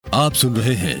आप सुन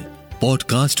रहे हैं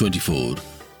पॉडकास्ट 24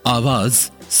 आवाज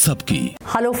सबकी।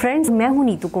 हेलो फ्रेंड्स, मैं हूं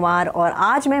नीतू कुमार और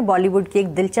आज मैं बॉलीवुड की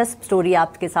एक दिलचस्प स्टोरी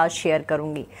आपके साथ शेयर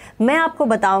करूंगी। मैं आपको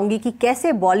बताऊंगी कि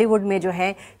कैसे बॉलीवुड में जो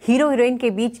है हीरो हीरोइन के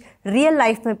बीच रियल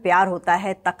लाइफ में प्यार होता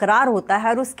है, तकरार होता है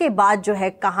और उसके बाद जो है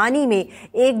कहानी में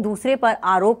एक दूसरे पर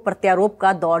आरोप प्रत्यारोप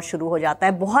का दौर शुरू हो जाता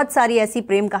है। बहुत सारी ऐसी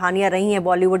प्रेम कहानियां रही हैं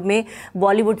बॉलीवुड में।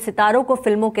 बॉलीवुड सितारों को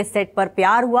फिल्मों के सेट पर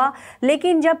प्यार हुआ,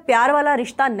 लेकिन जब प्यार वाला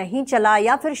रिश्ता नहीं चला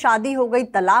या फिर शादी हो गई,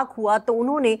 तलाक हुआ, तो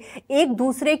उन्होंने एक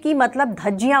दूसरे की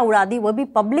धज्जियां उड़ा दी, वो भी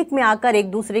पब्लिक में आकर एक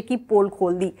दूसरे की पोल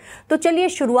खोल दी। तो चलिए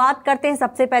शुरुआत करते हैं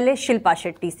सबसे पहले शिल्पा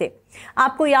शेट्टी से।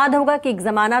 आपको याद होगा कि एक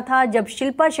जमाना था जब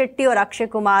शिल्पा शेट्टी और अक्षय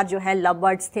कुमार जो है लव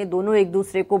बर्ड्स थे, दोनों एक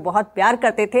दूसरे को बहुत प्यार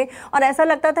करते थे और ऐसा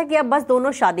लगता था कि अब बस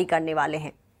दोनों शादी करने वाले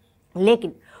हैं।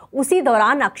 लेकिन उसी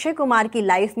दौरान अक्षय कुमार की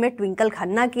लाइफ में ट्विंकल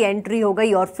खन्ना की एंट्री हो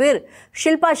गई और फिर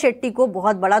शिल्पा शेट्टी को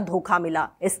बहुत बड़ा धोखा मिला।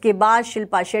 इसके बाद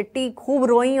शिल्पा शेट्टी खूब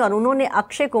रोई और उन्होंने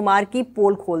अक्षय कुमार की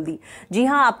पोल खोल दी। जी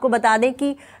हां, आपको बता दें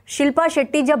कि शिल्पा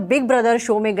शेट्टी जब बिग ब्रदर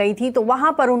शो में गई थी तो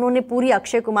वहां पर उन्होंने पूरी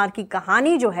अक्षय कुमार की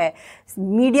कहानी जो है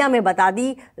मीडिया में बता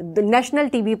दी, नेशनल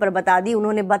टीवी पर बता दी।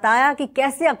 उन्होंने बताया कि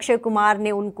कैसे अक्षय कुमार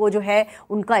ने उनको जो है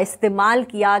उनका इस्तेमाल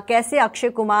किया, कैसे अक्षय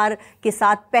कुमार के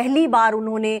साथ पहली बार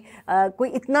उन्होंने कोई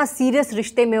इतना सीरियस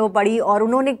रिश्ते में वो पड़ी और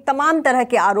उन्होंने तमाम तरह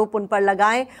के आरोप उन पर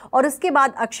लगाए और उसके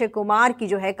बाद अक्षय कुमार की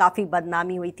जो है काफी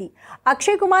बदनामी हुई थी।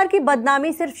 अक्षय कुमार की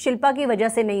बदनामी सिर्फ शिल्पा की वजह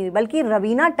से नहीं हुई, बल्कि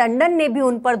रवीना टंडन ने भी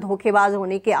उन पर धोखेबाज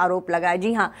होने के आरोप लगाए।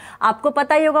 जी हाँ, आपको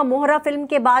पता ही होगा मोहरा फिल्म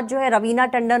के बाद जो है रवीना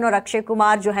टंडन और अक्षय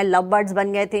कुमार जो है लव बर्ड्स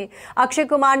बन गए थे। अक्षय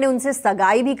कुमार ने उनसे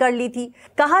सगाई भी कर ली थी।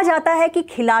 कहा जाता है कि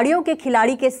खिलाड़ियों के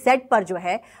खिलाड़ी के सेट पर जो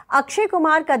है अक्षय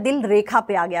कुमार का दिल रेखा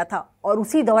पे आ गया था और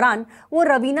उसी दौरान वो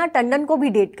रवीना टंडन को भी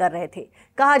डेट कर रहे थे।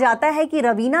 कहा जाता है कि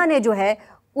रवीना ने जो है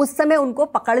उस समय उनको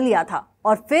पकड़ लिया था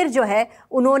और फिर जो है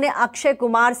उन्होंने अक्षय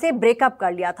कुमार से ब्रेकअप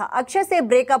कर लिया था। अक्षय से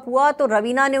ब्रेकअप हुआ तो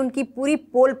रवीना ने उनकी पूरी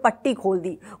पोल पट्टी खोल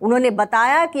दी। उन्होंने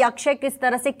बताया कि अक्षय किस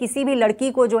तरह से किसी भी लड़की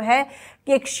को जो है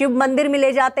कि एक शिव मंदिर में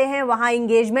ले जाते हैं, वहां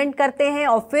एंगेजमेंट करते हैं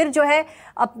और फिर जो है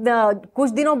कुछ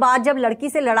दिनों बाद जब लड़की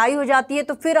से लड़ाई हो जाती है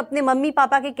तो फिर अपने मम्मी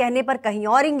पापा के कहने पर कहीं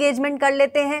और एंगेजमेंट कर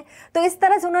लेते हैं। तो इस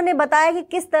तरह से उन्होंने बताया कि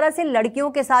किस तरह से लड़कियों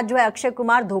के साथ जो है अक्षय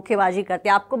कुमार धोखेबाजी करते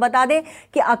हैं। आपको बता दें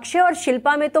कि अक्षय और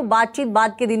शिल्पा में तो बातचीत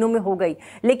बाद के दिनों में हो गई,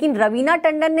 लेकिन रवीना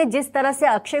टंडन ने जिस तरह से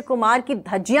अक्षय कुमार की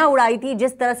धज्जियां उड़ाई थी,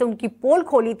 जिस तरह से उनकी पोल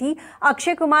खोली थी,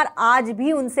 अक्षय कुमार आज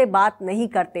भी उनसे बात नहीं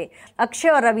करते। अक्षय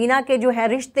और रवीना के जो है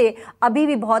रिश्ते अभी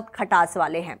भी बहुत खटास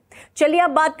वाले हैं। चलिए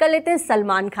अब बात कर लेते हैं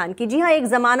सलमान खान की। जी हाँ, एक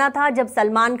जमाना था जब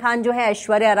सलमान खान जो है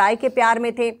ऐश्वर्या राय के प्यार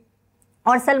में थे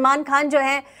और सलमान खान जो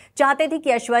है चाहते थे कि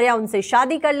ऐश्वर्या उनसे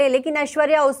शादी कर ले, लेकिन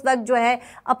ऐश्वर्या उस वक्त जो है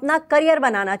अपना करियर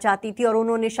बनाना चाहती थी और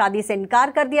उन्होंने शादी से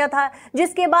इनकार कर दिया था,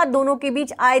 जिसके बाद दोनों के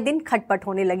बीच आए दिन खटपट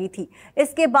होने लगी थी।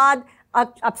 इसके बाद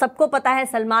अब सबको पता है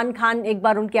सलमान खान एक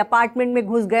बार उनके अपार्टमेंट में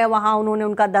घुस गए, वहां उन्होंने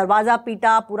उनका दरवाजा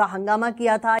पीटा, पूरा हंगामा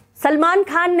किया था। सलमान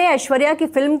खान ने ऐश्वर्या की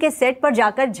फिल्म के सेट पर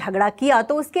जाकर झगड़ा किया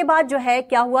तो उसके बाद जो है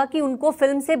क्या हुआ कि उनको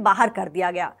फिल्म से बाहर कर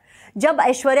दिया गया। जब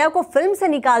ऐश्वर्या को फिल्म से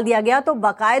निकाल दिया गया तो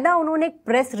बाकायदा उन्होंने एक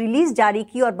प्रेस रिलीज जारी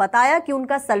की और बताया कि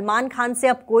उनका सलमान खान से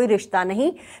अब कोई रिश्ता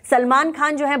नहीं। सलमान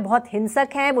खान जो है बहुत हिंसक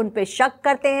हैं, उन पे शक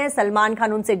करते हैं, सलमान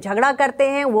खान उनसे झगड़ा करते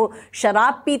हैं, वो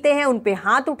शराब पीते हैं, उन पे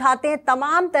हाथ उठाते हैं,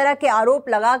 तमाम तरह के आरोप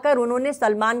लगाकर उन्होंने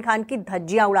सलमान खान की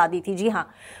धज्जियां उड़ा दी थी। जी हाँ,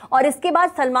 और इसके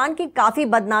बाद सलमान की काफी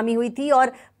बदनामी हुई थी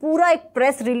और पूरा एक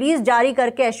प्रेस रिलीज जारी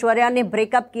करके ऐश्वर्या ने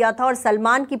ब्रेकअप किया था और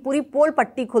सलमान की पूरी पोल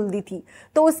पट्टी खुल दी थी।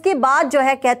 तो उसके बाद जो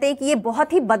है कहते हैं कि ये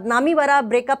बहुत ही बदनामी भरा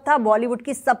ब्रेकअप था। बॉलीवुड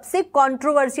की सबसे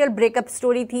कंट्रोवर्शियल ब्रेकअप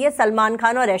स्टोरी थी ये सलमान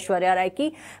खान और ऐश्वर्या राय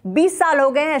की। 20 साल हो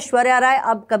गए हैं ऐश्वर्या राय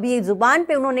अब कभी जुबान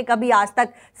पे उन्होंने कभी आज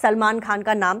तक सलमान खान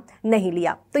का नाम नहीं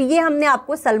लिया। तो ये हमने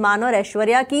आपको सलमान और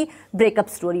ऐश्वर्या की ब्रेकअप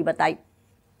स्टोरी बताई।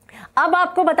 अब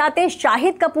आपको बताते हैं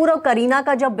शाहिद कपूर और करीना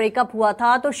का जब ब्रेकअप हुआ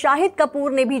था तो शाहिद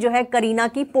कपूर ने भी जो है करीना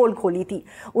की पोल खोली थी।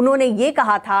 उन्होंने ये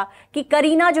कहा था कि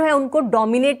करीना जो है उनको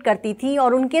डोमिनेट करती थी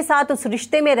और उनके साथ उस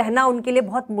रिश्ते में रहना उनके लिए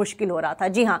बहुत मुश्किल हो रहा था।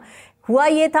 जी हाँ, हुआ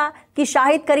ये था कि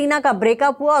शाहिद करीना का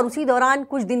ब्रेकअप हुआ और उसी दौरान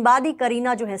कुछ दिन बाद ही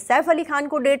करीना जो है सैफ अली खान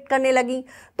को डेट करने लगी।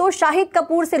 तो शाहिद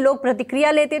कपूर से लोग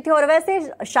प्रतिक्रिया लेते थे और वैसे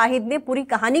शाहिद ने पूरी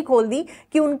कहानी खोल दी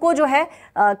कि उनको जो है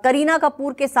करीना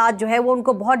कपूर के साथ जो है वो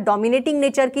उनको बहुत डोमिनेटिंग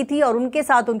नेचर की थी और उनके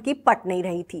साथ उनकी पट नहीं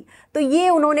रही थी। तो ये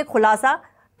उन्होंने खुलासा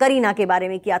करीना के बारे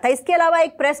में किया था। इसके अलावा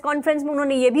एक प्रेस कॉन्फ्रेंस में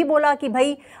उन्होंने ये भी बोला कि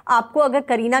भाई आपको अगर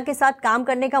करीना के साथ काम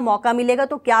करने का मौका मिलेगा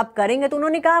तो क्या आप करेंगे। तो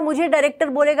उन्होंने कहा मुझे डायरेक्टर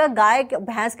बोलेगा गाय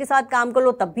भैंस के साथ काम कर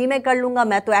लो तब भी मैं कर लूंगा,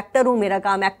 मैं तो एक्टर हूं, मेरा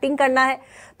काम एक्टिंग करना है।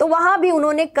 तो वहां भी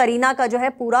उन्होंने करीना का जो है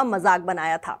पूरा मजाक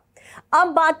बनाया था। अब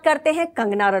बात करते हैं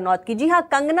कंगना रनौत की। जी हाँ,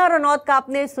 कंगना रनौत का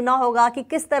आपने सुना होगा कि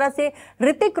किस तरह से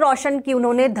ऋतिक रोशन की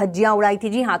उन्होंने धज्जियां उड़ाई थी।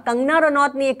 जी हाँ, कंगना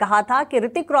रनौत ने ये कहा था कि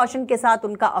ऋतिक रोशन के साथ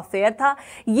उनका अफेयर था।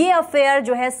 ये अफेयर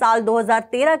जो है साल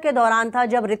 2013 के दौरान था,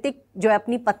 जब ऋतिक जो है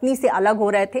अपनी पत्नी से अलग हो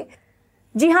रहे थे।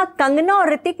 जी हाँ, कंगना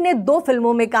और ऋतिक ने 2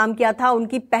 फिल्मों में काम किया था।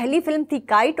 उनकी पहली फिल्म थी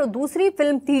काइट और दूसरी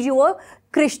फिल्म थी जो वो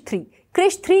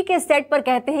क्रिश 3 के सेट पर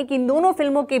कहते हैं कि इन दोनों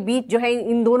फिल्मों के बीच जो है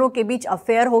इन दोनों के बीच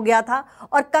अफेयर हो गया था।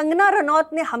 और कंगना रनौत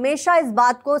ने हमेशा इस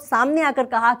बात को सामने आकर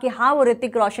कहा कि हाँ, वो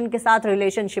ऋतिक रोशन के साथ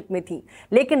रिलेशनशिप में थी,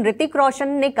 लेकिन ऋतिक रोशन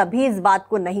ने कभी इस बात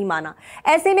को नहीं माना।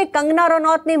 ऐसे में कंगना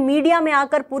रनौत ने मीडिया में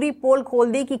आकर पूरी पोल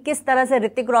खोल दी कि किस तरह से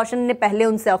ऋतिक रोशन ने पहले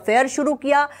उनसे अफेयर शुरू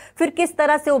किया, फिर किस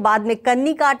तरह से वो बाद में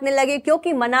कन्नी काटने लगे,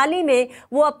 क्योंकि मनाली में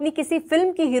वो अपनी किसी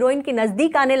फिल्म की हीरोइन के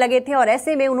नजदीक आने लगे थे और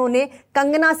ऐसे में उन्होंने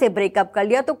कंगना से ब्रेकअप कर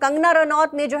लिया। तो कंगना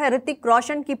रनौत ने जो है ऋतिक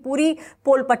रोशन की पूरी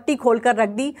पोल पट्टी खोलकर रख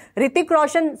दी। ऋतिक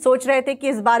रोशन सोच रहे थे कि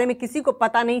इस बारे में किसी को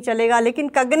पता नहीं चलेगा, लेकिन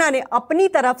कंगना ने अपनी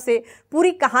तरफ से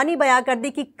पूरी कहानी बयां कर दी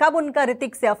कि कब उनका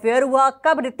ऋतिक से अफेयर हुआ,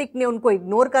 कब ऋतिक ने उनको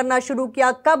इग्नोर करना शुरू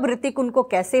किया, कब ऋतिक उनको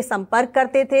कैसे संपर्क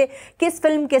करते थे, किस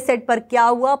फिल्म के सेट पर क्या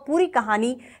हुआ, पूरी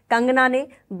कहानी कंगना ने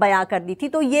बयां कर दी थी।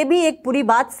 तो ये भी एक पूरी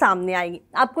बात सामने आएगी।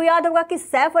 आपको याद होगा कि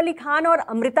सैफ अली खान और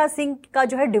अमृता सिंह का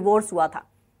जो है डिवोर्स हुआ था।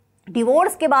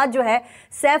 डिवोर्स के बाद जो है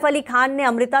सैफ अली खान ने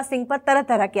अमृता सिंह पर तरह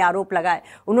तरह के आरोप लगाए।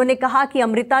 उन्होंने कहा कि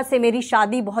अमृता से मेरी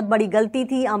शादी बहुत बड़ी गलती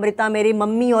थी, अमृता मेरी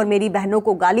मम्मी और मेरी बहनों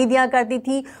को गाली दिया करती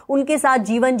थी, उनके साथ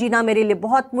जीवन जीना मेरे लिए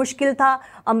बहुत मुश्किल था,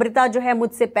 अमृता जो है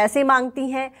मुझसे पैसे मांगती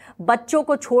हैं, बच्चों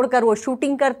को छोड़कर वो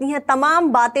शूटिंग करती हैं। तमाम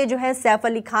बातें जो है सैफ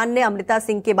अली खान ने अमृता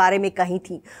सिंह के बारे में कही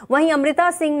थी। वहीं अमृता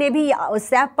सिंह ने भी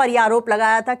सैफ पर यह आरोप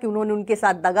लगाया था कि उन्होंने उनके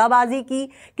साथ दगाबाजी की,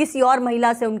 किसी और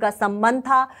महिला से उनका संबंध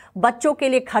था, बच्चों के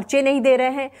लिए खर्चे नहीं दे रहे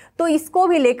हैं। तो इसको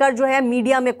भी लेकर जो है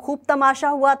मीडिया में खूब तमाशा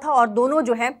हुआ था और दोनों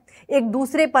जो है एक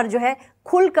दूसरे पर जो है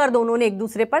खुलकर दोनों ने एक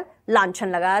दूसरे पर लांछन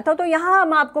लगाया था। तो यहां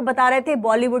हम आपको बता रहे थे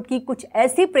बॉलीवुड की कुछ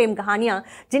ऐसी प्रेम कहानियां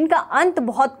जिनका अंत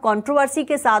बहुत कंट्रोवर्सी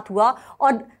के साथ हुआ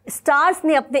और स्टार्स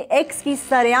ने अपने एक्स की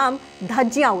सरेआम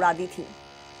धज्जियां उड़ा दी थी।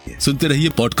 सुनते रहिए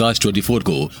पॉडकास्ट 24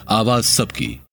 को, आवाज सबकी।